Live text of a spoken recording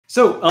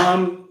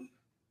So,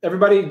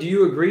 everybody, do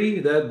you agree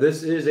that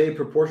this is a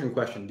proportion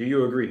question? Do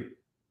you agree?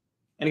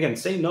 And again,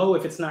 say no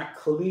if it's not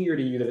clear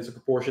to you that it's a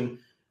proportion,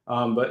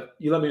 but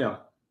you let me know.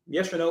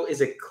 Yes or no,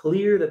 is it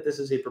clear that this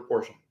is a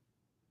proportion?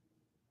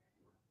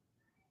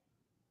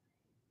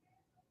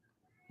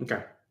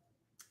 Okay.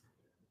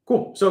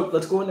 Cool. So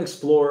let's go ahead and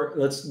explore.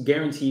 Let's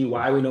guarantee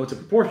why we know it's a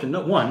proportion,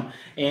 number one.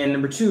 And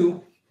number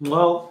two,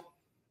 well,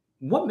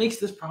 what makes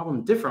this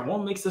problem different?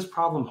 What makes this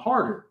problem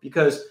harder?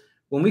 Because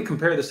when we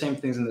compare the same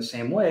things in the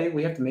same way,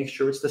 we have to make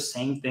sure it's the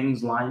same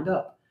things lined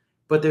up.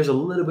 But there's a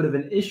little bit of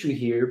an issue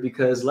here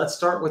because let's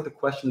start with the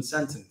question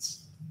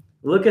sentence.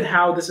 Look at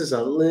how this is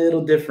a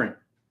little different.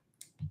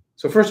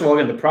 So first of all,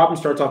 again, the problem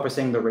starts off by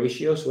saying the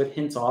ratio, so it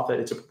hints off that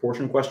it's a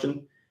proportion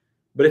question.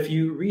 But if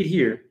you read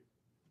here,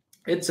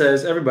 it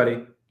says,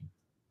 everybody,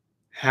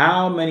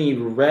 how many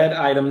red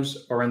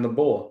items are in the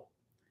bowl?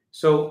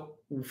 So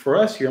for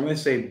us here, I'm going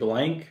to say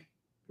blank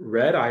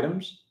red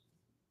items.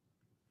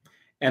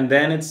 And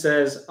then it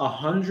says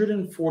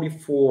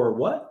 144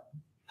 what?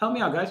 Help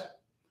me out, guys.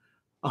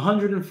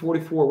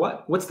 144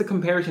 what? What's the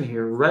comparison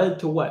here? Red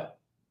to what?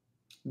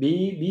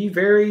 Be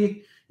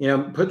very,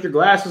 put your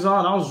glasses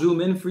on. I'll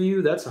zoom in for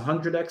you. That's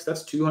 100x.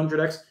 That's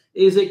 200x.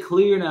 Is it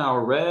clear now?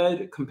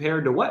 Red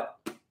compared to what?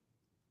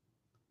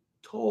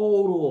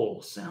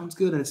 Total. Sounds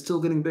good, and it's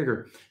still getting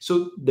bigger.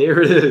 So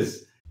there it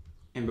is.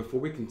 And before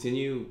we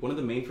continue, one of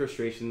the main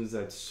frustrations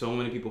that so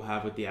many people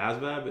have with the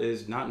ASVAB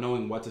is not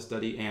knowing what to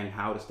study and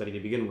how to study to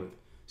begin with.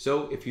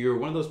 So if you're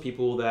one of those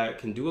people that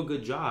can do a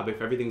good job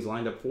if everything's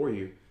lined up for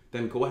you,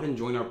 then go ahead and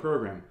join our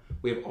program.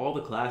 We have all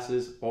the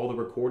classes, all the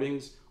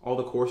recordings, all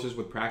the courses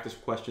with practice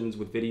questions,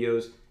 with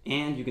videos,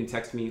 and you can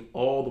text me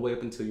all the way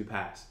up until you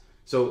pass.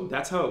 So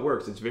that's how it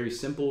works. It's very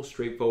simple,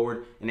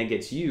 straightforward, and it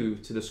gets you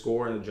to the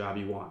score and the job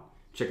you want.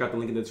 Check out the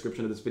link in the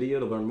description of this video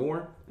to learn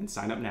more and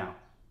sign up now.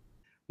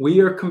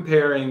 We are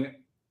comparing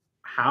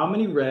how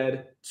many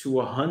red to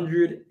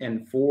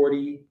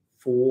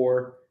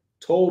 144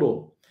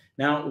 total.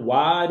 Now,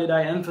 why did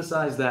I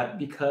emphasize that?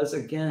 Because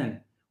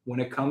again,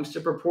 when it comes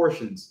to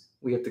proportions,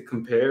 we have to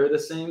compare the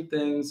same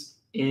things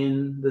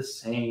in the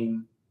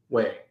same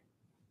way.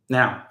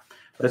 Now,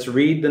 let's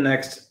read the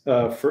next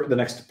part of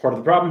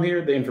the problem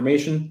here, the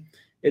information.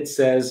 It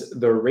says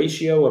the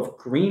ratio of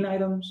green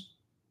items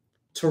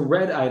to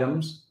red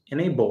items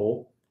in a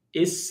bowl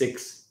is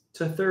 6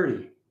 to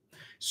 30.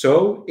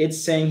 So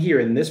it's saying here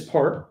in this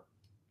part,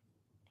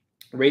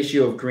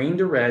 ratio of green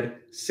to red,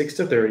 6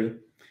 to 30,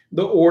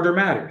 the order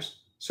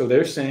matters. So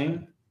they're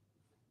saying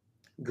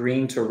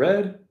green to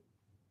red,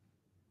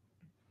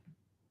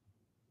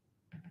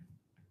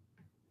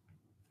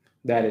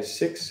 that is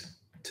 6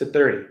 to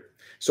 30.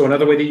 So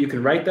another way that you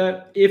can write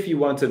that, if you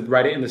want to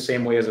write it in the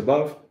same way as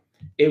above,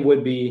 it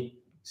would be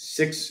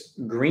 6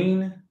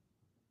 green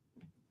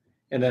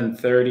and then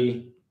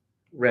 30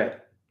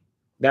 red.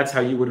 That's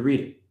how you would read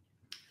it.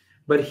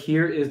 But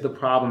here is the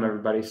problem,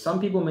 everybody. Some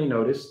people may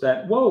notice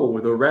that, whoa,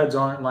 the reds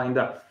aren't lined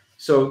up.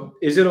 So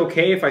is it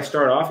okay if I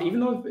start off, even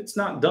though it's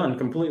not done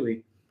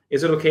completely,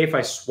 is it okay if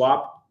I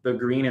swap the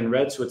green and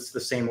red so it's the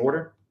same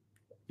order?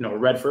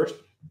 Red first.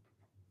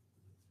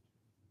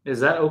 Is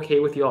that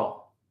okay with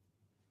y'all?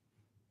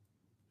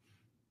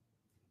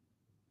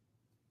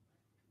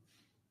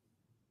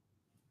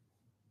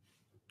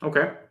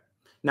 Okay.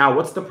 Now,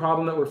 what's the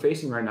problem that we're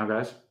facing right now,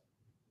 guys?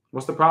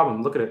 What's the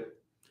problem? Look at it.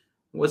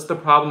 What's the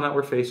problem that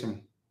we're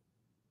facing?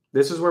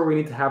 This is where we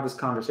need to have this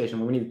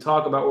conversation. We need to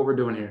talk about what we're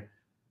doing here.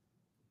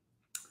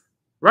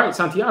 Right,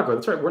 Santiago,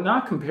 that's right. We're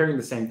not comparing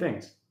the same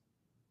things.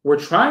 We're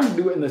trying to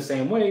do it in the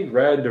same way,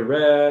 red to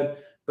red,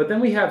 but then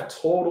we have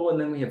total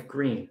and then we have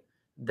green.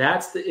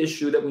 That's the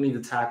issue that we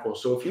need to tackle.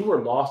 So if you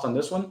were lost on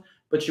this one,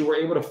 but you were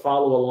able to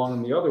follow along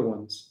in the other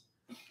ones,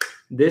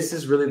 this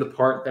is really the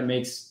part that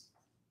makes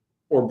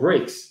or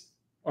breaks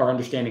our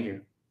understanding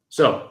here.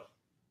 So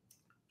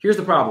here's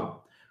the problem.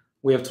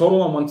 We have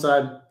total on one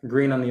side,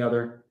 green on the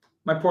other.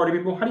 My party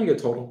people, how do you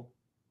get total?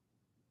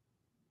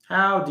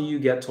 How do you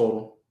get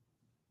total?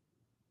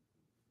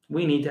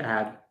 We need to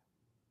add.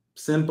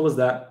 Simple as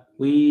that.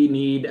 We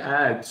need to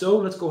add. So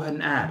let's go ahead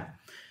and add.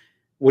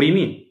 What do you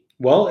mean?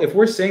 Well, if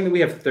we're saying that we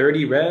have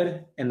 30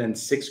 red and then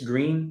 6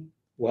 green,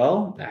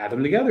 well, add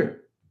them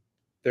together.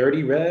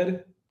 30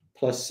 red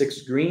plus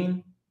 6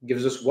 green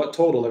gives us what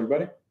total,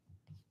 everybody?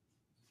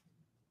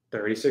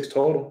 36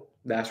 total.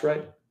 That's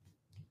right.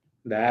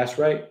 That's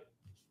right.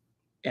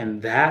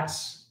 And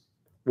that's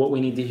what we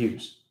need to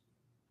use.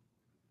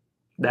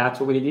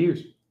 That's what we need to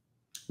use.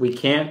 We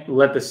can't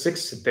let the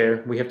 6 sit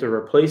there. We have to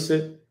replace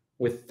it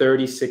with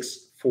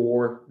 36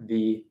 for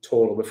the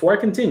total. Before I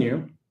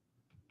continue,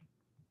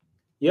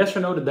 yes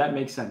or no, did that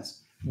make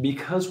sense?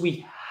 Because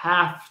we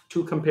have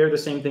to compare the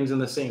same things in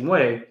the same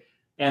way,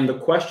 and the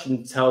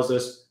question tells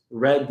us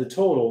red to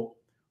total,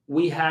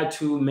 we had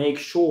to make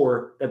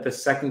sure that the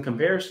second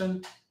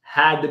comparison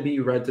had to be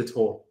red to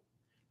total.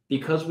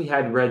 Because we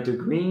had red to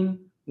green,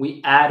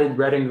 we added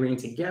red and green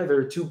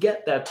together to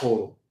get that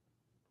total.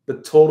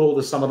 The total,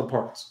 the sum of the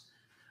parts.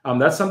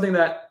 That's something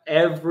that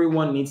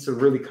everyone needs to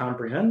really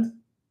comprehend,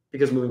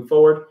 because moving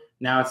forward,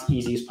 Now it's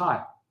easy as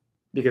pie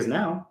because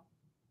now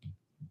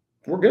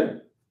we're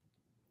good.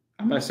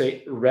 I'm going to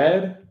say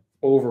red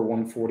over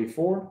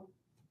 144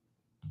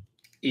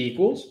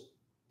 equals,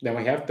 then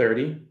we have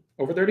 30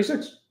 over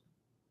 36.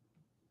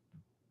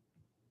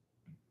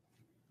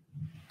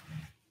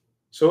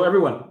 So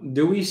everyone,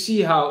 do we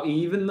see how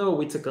even though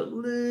we took a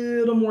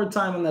little more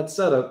time on that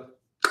setup,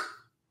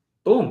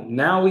 boom,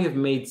 now we have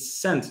made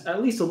sense,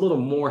 at least a little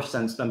more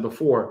sense than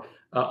before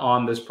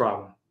on this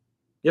problem.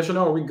 Yes or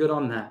no, are we good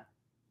on that?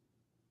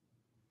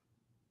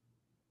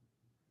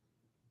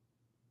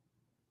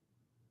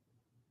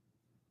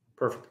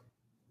 Perfect.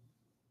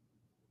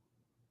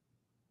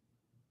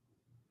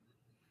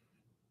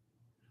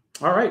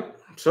 All right,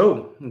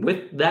 so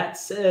with that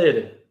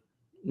said,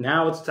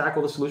 now let's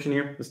tackle the solution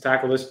here. Let's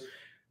tackle this.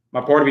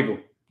 My party people.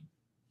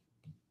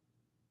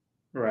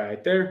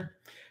 Right there.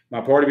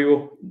 My party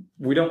people,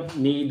 we don't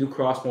need to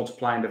cross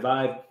multiply and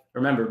divide.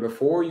 Remember,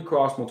 before you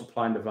cross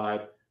multiply and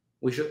divide,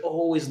 we should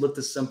always look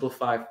to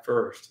simplify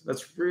first.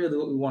 That's really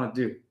what we want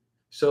to do.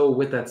 So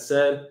with that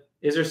said,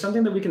 is there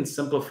something that we can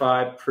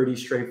simplify pretty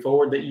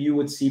straightforward that you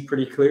would see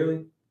pretty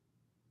clearly?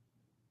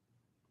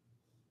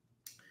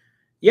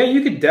 Yeah,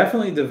 you could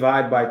definitely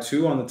divide by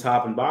 2 on the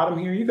top and bottom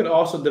here. You could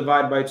also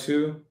divide by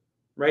 2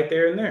 right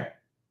there and there.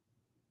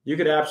 You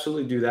could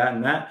absolutely do that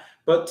and that.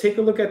 But take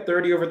a look at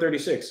 30 over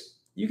 36.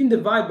 You can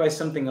divide by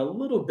something a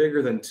little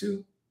bigger than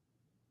 2.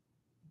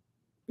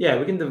 Yeah,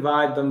 we can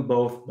divide them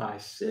both by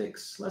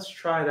 6. Let's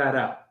try that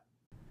out.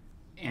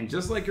 And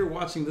just like you're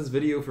watching this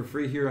video for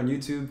free here on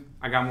YouTube,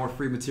 I got more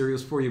free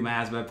materials for you, my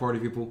ASVAB party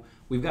people.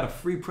 We've got a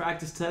free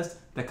practice test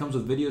that comes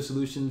with video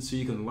solutions so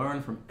you can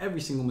learn from every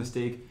single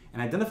mistake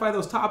and identify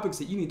those topics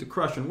that you need to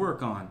crush and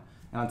work on.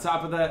 And on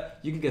top of that,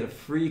 you can get a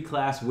free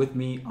class with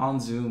me on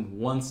Zoom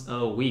once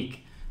a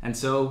week. And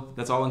so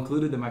that's all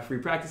included in my free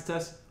practice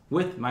test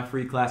with my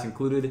free class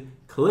included.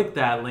 Click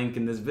that link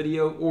in this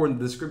video or in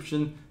the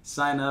description,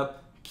 sign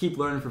up, keep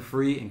learning for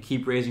free, and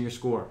keep raising your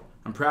score.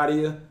 I'm proud of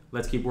you.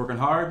 Let's keep working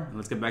hard, and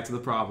let's get back to the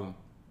problem.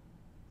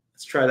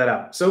 Let's try that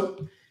out.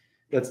 So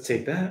let's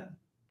take that,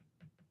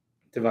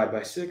 divide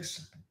by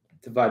 6,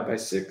 divide by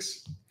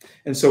 6.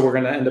 And so we're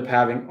going to end up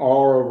having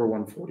r over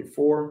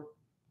 144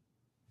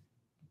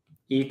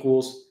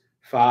 equals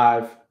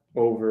 5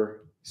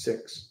 over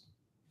 6.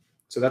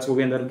 So that's what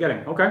we ended up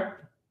getting. Okay.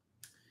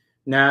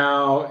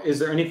 Now, is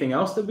there anything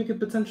else that we could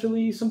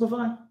potentially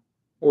simplify?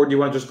 Or do you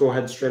want to just go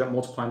ahead and straight up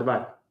multiply and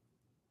divide?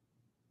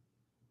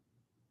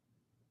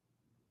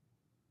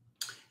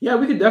 Yeah,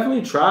 we could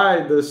definitely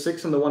try the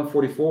 6 and the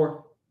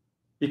 144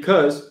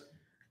 because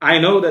I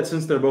know that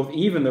since they're both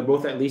even, they're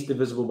both at least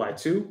divisible by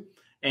 2.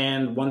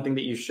 And one thing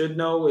that you should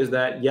know is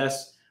that,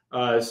 yes,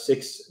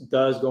 6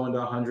 does go into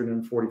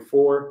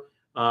 144.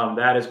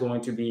 That is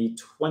going to be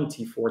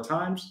 24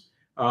 times.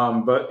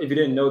 But if you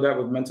didn't know that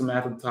with mental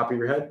math at the top of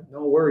your head,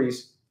 no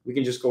worries. We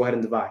can just go ahead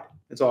and divide.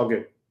 It's all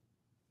good.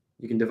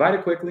 You can divide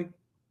it quickly.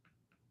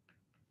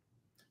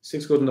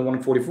 6 goes into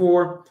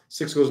 144.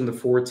 6 goes into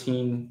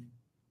 14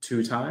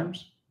 2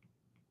 times.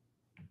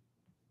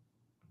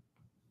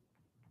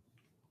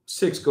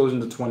 6 goes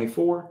into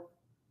 24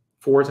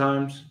 4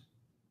 times.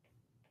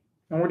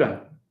 And we're done.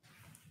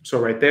 So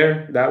right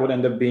there, that would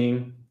end up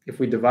being, if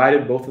we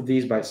divided both of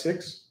these by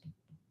 6,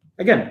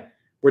 again,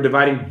 we're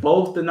dividing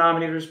both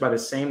denominators by the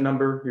same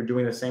number. You're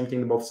doing the same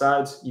thing to both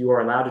sides. You are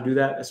allowed to do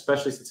that,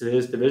 especially since it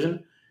is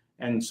division.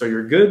 And so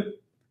you're good.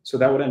 So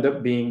that would end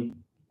up being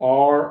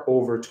r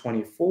over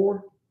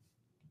 24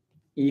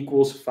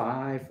 equals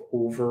 5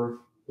 over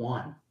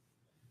 1.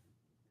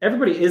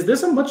 Everybody, is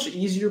this a much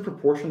easier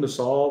proportion to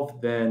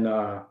solve than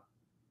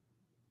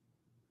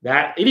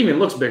that? It even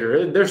looks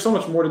bigger. There's so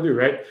much more to do,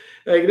 right?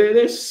 Like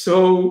it's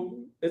so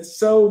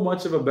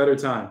much of a better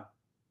time.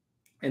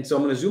 And so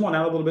I'm going to zoom on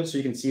out a little bit so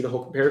you can see the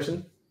whole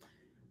comparison.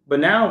 But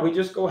now we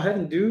just go ahead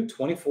and do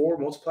 24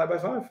 multiplied by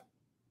 5.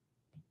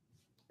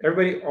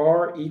 Everybody,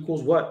 r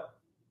equals what?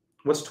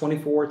 What's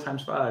 24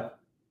 times 5? A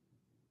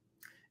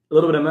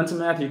little bit of mental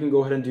math, you can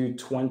go ahead and do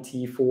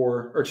 20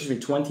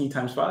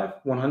 times 5,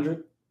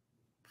 100.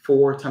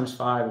 4 times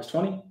 5 is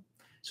 20.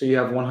 So you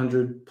have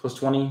 100 plus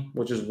 20,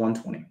 which is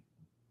 120.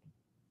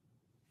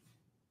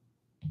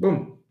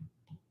 Boom.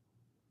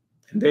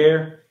 And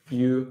there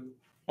you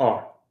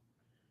are.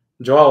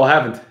 Joel, what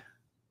happened?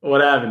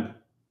 What happened?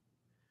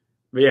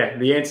 But yeah,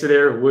 the answer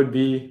there would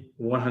be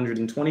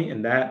 120,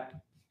 and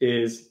that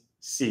is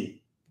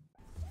C.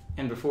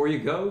 And before you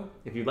go,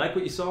 if you like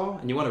what you saw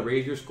and you want to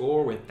raise your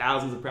score with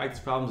thousands of practice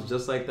problems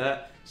just like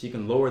that, so you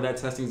can lower that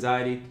test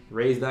anxiety,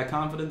 raise that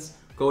confidence,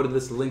 go to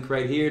this link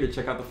right here to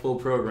check out the full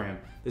program.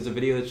 There's a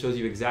video that shows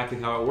you exactly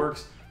how it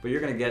works, but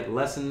you're going to get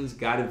lessons,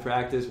 guided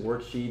practice,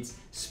 worksheets,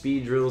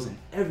 speed drills, and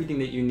everything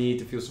that you need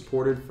to feel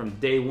supported from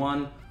day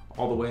one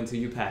all the way until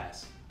you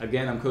pass.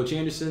 Again, I'm Coach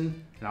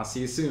Anderson, and I'll see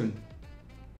you soon.